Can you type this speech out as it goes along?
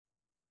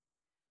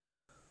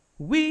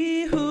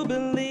We who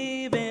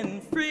believe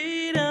in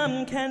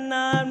freedom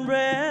cannot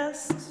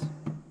rest.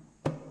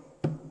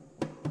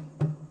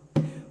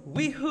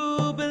 We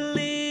who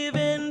believe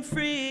in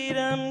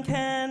freedom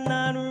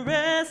cannot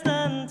rest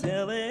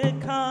until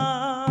it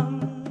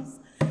comes.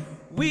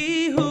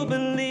 We who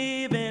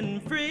believe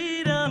in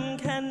freedom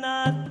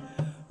cannot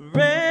rest.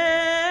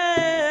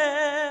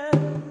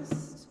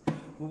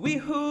 We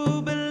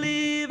who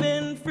believe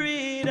in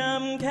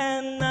freedom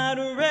cannot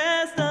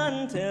rest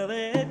until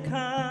it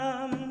comes.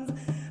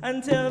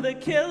 Until the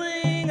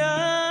killing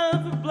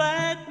of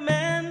black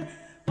men,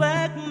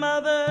 black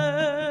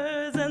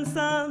mothers and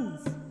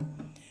sons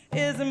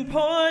is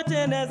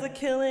important as the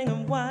killing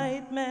of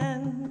white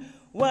men,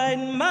 white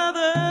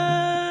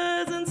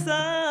mothers and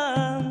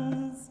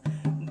sons.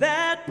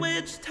 That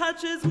which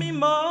touches me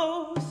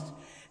most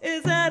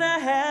is that I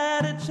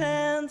had a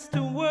chance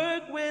to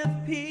work with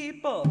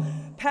people,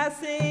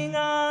 passing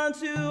on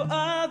to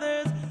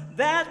others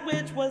that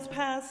which was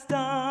passed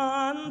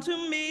on to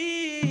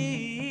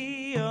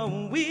me.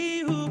 Oh, we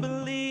who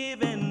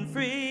believe in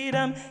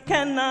freedom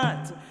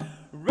cannot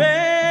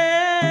rest.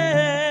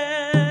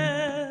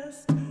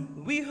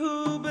 We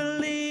who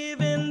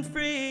believe in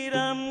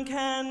freedom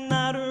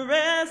cannot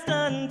rest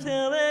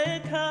until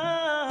it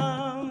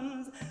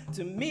comes.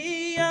 To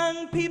me,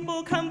 young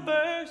people come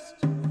first.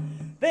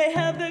 They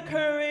have the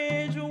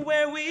courage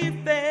where we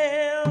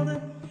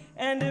failed.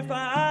 And if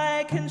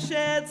I can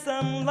shed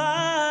some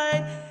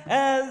light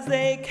as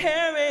they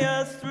carry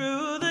us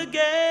through the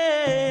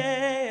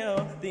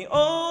gale, the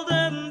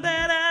older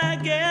that I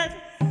get,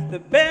 the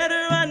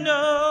better I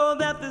know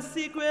that the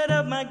secret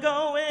of my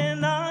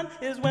going on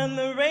is when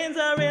the reins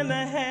are in the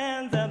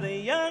hands of the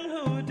young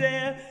who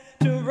dare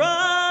to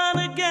run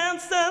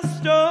against the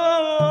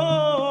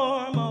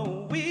storm.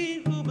 Oh,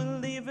 we who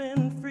believe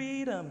in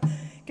freedom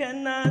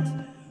cannot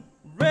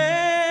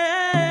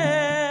rest.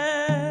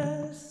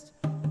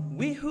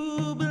 We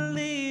who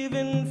believe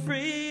in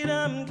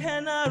freedom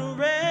cannot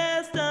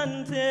rest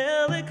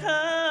until it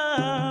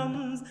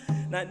comes.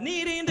 Not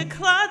needing to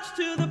clutch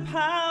to the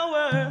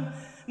power,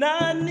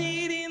 not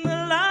needing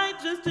the light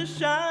just to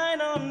shine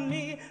on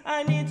me.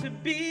 I need to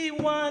be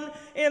one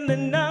in the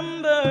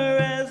number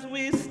as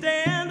we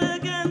stand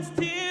against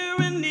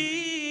tyranny.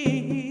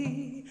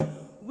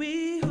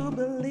 We who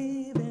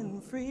believe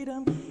in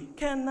freedom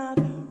cannot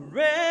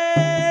rest.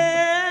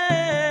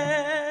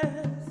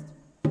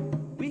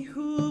 We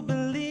who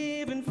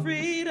believe in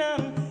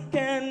freedom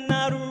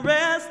cannot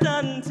rest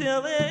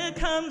until it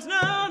comes.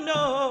 No,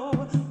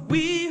 no.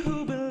 We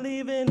who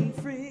believe in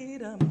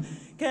freedom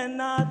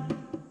cannot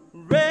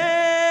rest.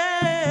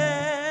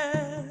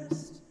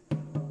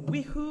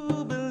 We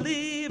who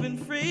believe in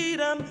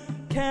freedom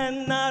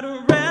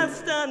cannot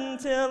rest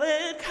until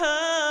it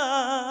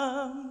comes.